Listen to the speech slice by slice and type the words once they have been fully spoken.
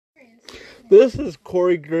This is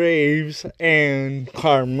Corey Graves and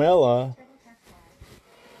Carmela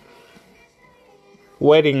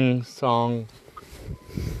wedding song.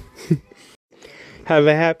 Have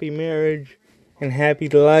a happy marriage and happy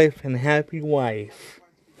life and happy wife.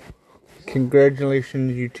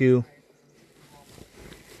 Congratulations, you two.